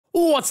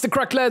What's the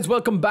crack, lads?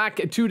 Welcome back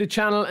to the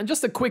channel, and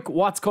just a quick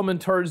what's coming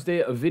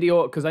Thursday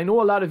video, because I know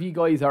a lot of you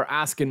guys are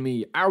asking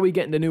me, are we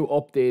getting the new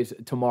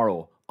update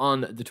tomorrow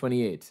on the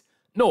 28th?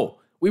 No,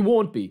 we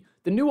won't be.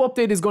 The new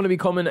update is going to be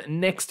coming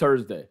next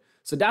Thursday,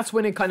 so that's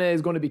when it kind of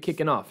is going to be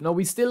kicking off. Now,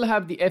 we still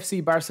have the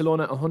FC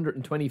Barcelona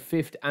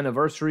 125th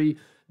anniversary.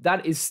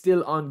 That is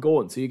still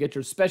ongoing, so you get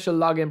your special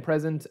login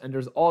present, and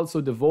there's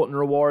also the voting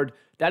reward.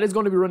 That is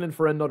going to be running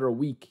for another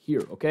week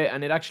here, okay?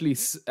 And it actually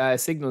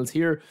signals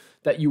here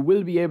that you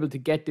will be able to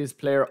get this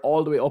player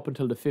all the way up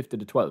until the 5th to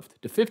the 12th.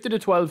 The 5th to the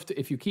 12th,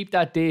 if you keep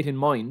that date in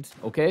mind,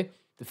 okay?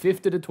 The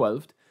 5th to the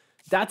 12th,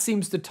 that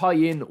seems to tie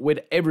in with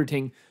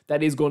everything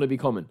that is going to be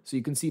coming. So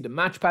you can see the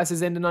match pass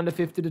is ending on the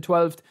 5th to the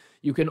 12th.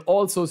 You can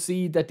also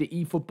see that the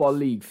eFootball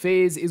League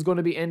phase is going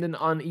to be ending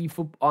on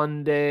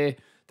the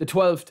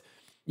 12th.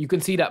 You can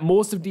see that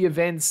most of the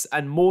events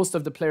and most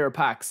of the player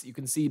packs, you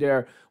can see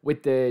there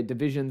with the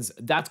divisions,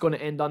 that's going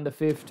to end on the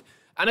 5th.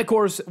 And of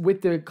course,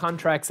 with the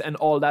contracts and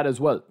all that as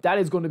well, that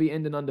is going to be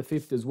ending on the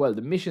 5th as well.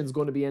 The mission's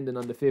going to be ending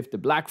on the 5th. The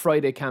Black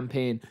Friday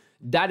campaign,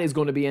 that is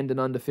going to be ending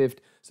on the 5th.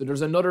 So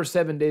there's another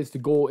 7 days to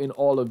go in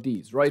all of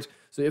these, right?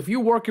 So if you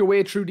work your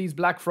way through these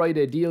Black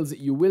Friday deals,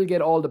 you will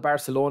get all the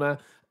Barcelona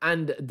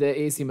and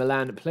the AC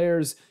Milan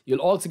players.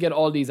 You'll also get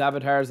all these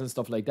avatars and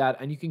stuff like that,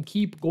 and you can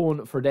keep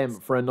going for them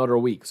for another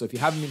week. So if you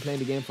haven't been playing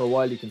the game for a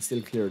while, you can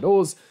still clear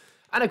those.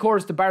 And of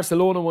course, the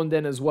Barcelona one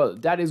then as well.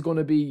 That is going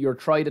to be your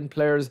Trident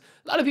players.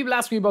 A lot of people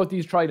ask me about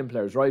these Trident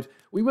players, right?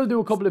 We will do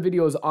a couple of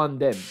videos on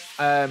them.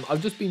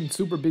 I've just been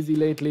super busy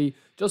lately,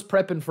 just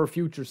prepping for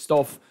future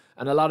stuff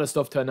and a lot of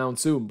stuff to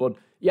announce soon. But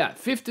yeah,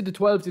 5th to the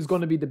 12th is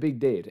going to be the big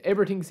date.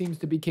 Everything seems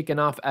to be kicking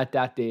off at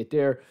that date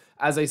there,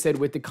 as I said,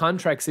 with the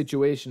contract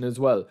situation as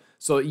well.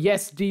 So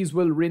yes, these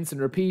will rinse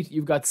and repeat.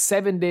 You've got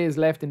 7 days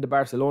left in the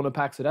Barcelona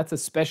pack, so that's a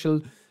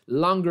special,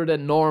 longer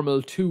than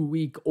normal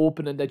 2-week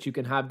opening that you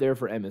can have there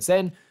for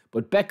MSN.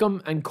 But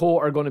Beckham and Co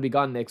are going to be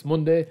gone next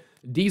Monday.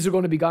 These are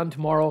going to be gone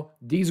tomorrow.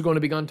 These are going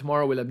to be gone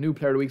tomorrow. We'll have new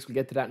player of the weeks. We'll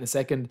get to that in a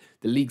second.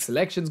 The league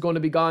selection is going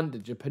to be gone. The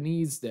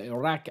Japanese, the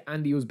Iraq,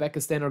 and the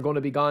Uzbekistan are going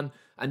to be gone.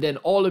 And then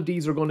all of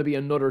these are going to be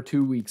another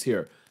 2 weeks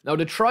here. Now,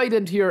 the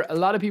Trident here, a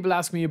lot of people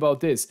ask me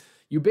about this.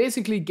 You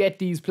basically get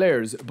these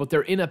players, but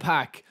they're in a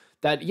pack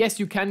that, yes,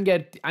 you can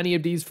get any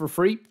of these for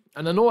free.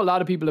 And I know a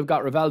lot of people have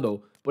got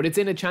Rivaldo, but it's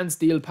in a chance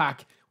deal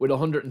pack with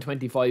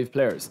 125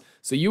 players.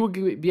 So you will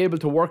be able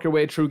to work your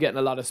way through getting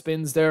a lot of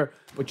spins there,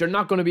 but you're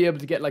not going to be able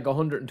to get like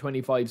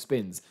 125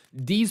 spins.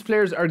 These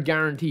players are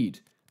guaranteed.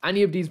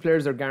 Any of these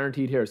players are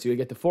guaranteed here. So you'll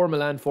get the 4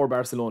 Milan, 4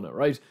 Barcelona,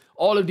 right?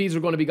 All of these are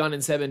going to be gone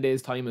in 7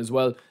 days' time as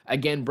well.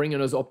 Again, bringing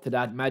us up to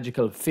that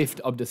magical 5th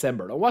of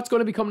December. Now, what's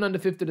going to be coming on the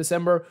 5th of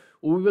December?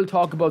 Well, we will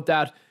talk about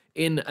that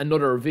in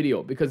another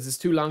video because it's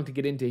too long to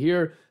get into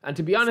here. And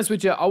to be honest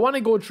with you, I want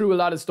to go through a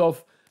lot of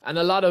stuff and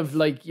a lot of,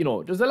 like, you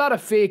know, there's a lot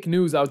of fake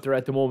news out there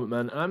at the moment,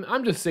 man. And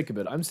I'm just sick of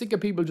it. I'm sick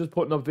of people just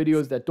putting up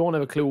videos that don't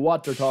have a clue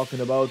what they're talking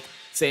about,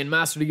 saying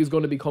Master League is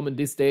going to be coming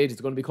this stage,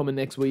 it's going to be coming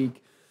next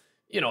week.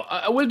 You know,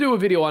 I will do a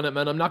video on it,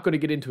 man. I'm not going to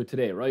get into it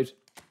today, right?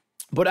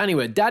 But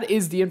anyway, that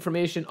is the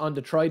information on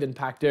the Trident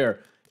pack there.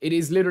 It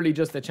is literally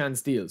just a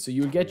chance deal. So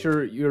you'll get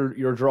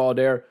your draw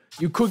there.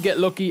 You could get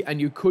lucky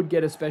and you could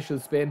get a special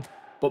spin.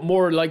 But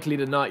more likely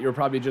than not, you're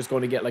probably just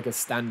going to get like a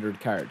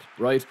standard card,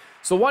 right?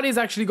 So what is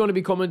actually going to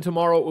be coming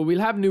tomorrow? Well, we'll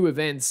have new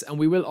events and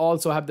we will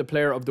also have the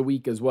player of the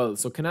week as well.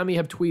 So Konami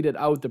have tweeted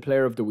out the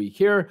player of the week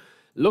here.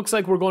 Looks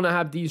like we're going to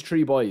have these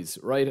 3 boys,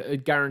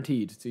 right?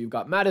 Guaranteed. So you've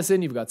got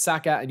Madison, you've got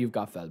Saka, and you've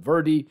got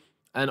Valverde.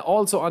 And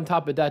also on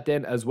top of that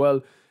then as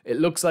well, it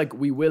looks like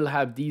we will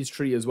have these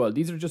 3 as well.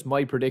 These are just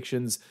my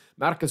predictions.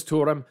 Marcus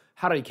Thuram,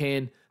 Harry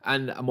Kane,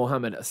 and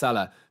Mohamed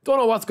Salah. Don't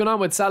know what's going on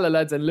with Salah,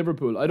 lads, and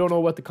Liverpool. I don't know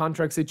what the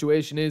contract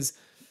situation is.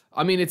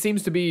 I mean, it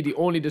seems to be the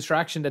only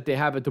distraction that they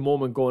have at the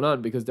moment going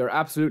on because they're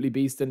absolutely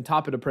beasting,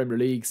 top of the Premier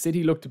League.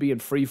 City look to be in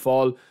free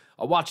fall.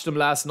 I watched them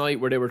last night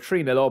where they were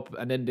 3-0 up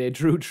and then they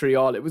drew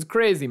 3-all. It was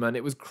crazy, man.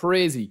 It was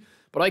crazy.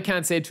 But I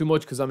can't say too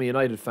much because I'm a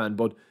United fan.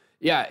 But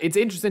yeah, it's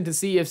interesting to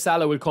see if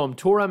Salah will come.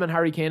 Thuram and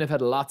Harry Kane have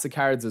had lots of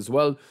cards as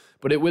well,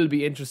 but it will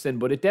be interesting.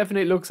 But it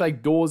definitely looks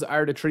like those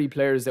are the 3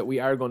 players that we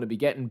are going to be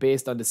getting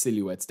based on the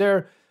silhouettes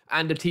there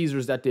and the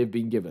teasers that they've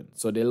been given.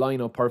 So they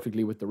line up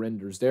perfectly with the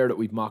renders there that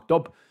we've mocked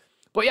up.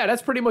 But yeah,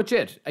 that's pretty much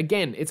it.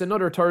 Again, it's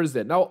another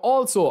Thursday. Now,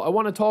 also, I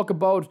want to talk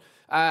about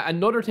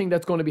another thing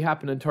that's going to be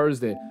happening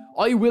Thursday.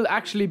 I will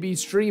actually be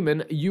streaming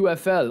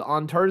UFL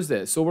on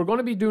Thursday. So we're going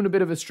to be doing a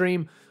bit of a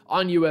stream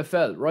on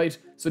UFL, right?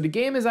 So the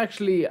game is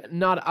actually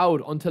not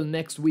out until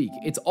next week.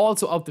 It's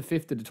also out the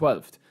 5th to the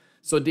 12th.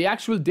 So the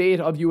actual date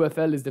of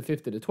UFL is the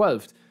 5th to the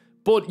 12th.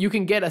 But you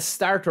can get a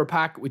starter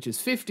pack, which is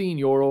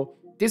 €15.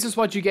 This is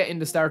what you get in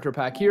the starter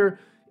pack here.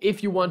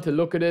 If you want to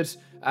look at it,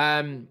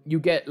 you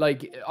get,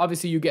 like,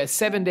 obviously you get a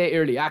 7-day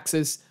early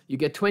access. You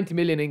get 20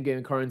 million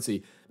in-game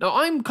currency. Now,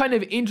 I'm kind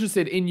of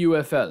interested in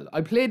UFL.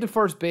 I played the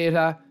first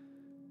beta.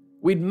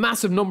 We had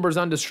massive numbers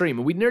on the stream.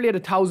 And we nearly had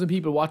 1,000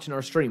 people watching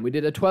our stream. We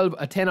did a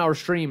 10-hour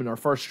stream in our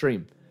first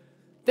stream.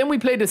 Then we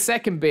played the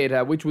second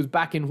beta, which was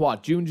back in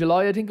what? June,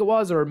 July, I think it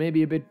was? Or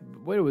maybe a bit,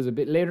 well, it was a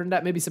bit later than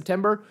that, maybe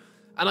September.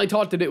 And I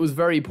thought that it was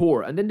very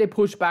poor. And then they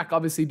pushed back,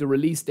 obviously, the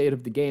release date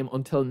of the game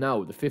until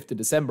now, the 5th of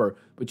December.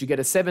 But you get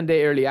a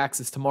 7-day early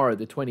access tomorrow,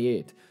 the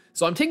 28th.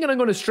 So I'm thinking I'm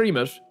going to stream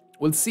it.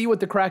 We'll see what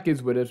the crack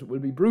is with it. We'll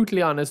be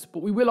brutally honest,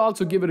 but we will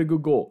also give it a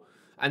good go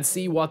and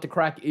see what the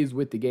crack is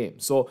with the game.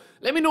 So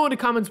let me know in the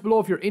comments below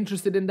if you're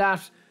interested in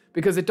that,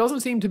 because it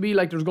doesn't seem to be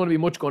like there's going to be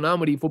much going on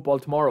with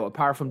eFootball tomorrow,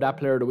 apart from that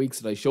player of the weeks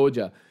that I showed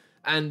you.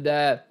 And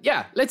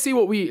yeah, let's see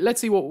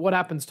what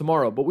happens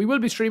tomorrow. But we will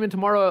be streaming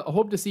tomorrow. I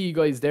hope to see you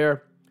guys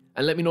there.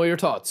 And let me know your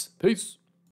thoughts. Peace.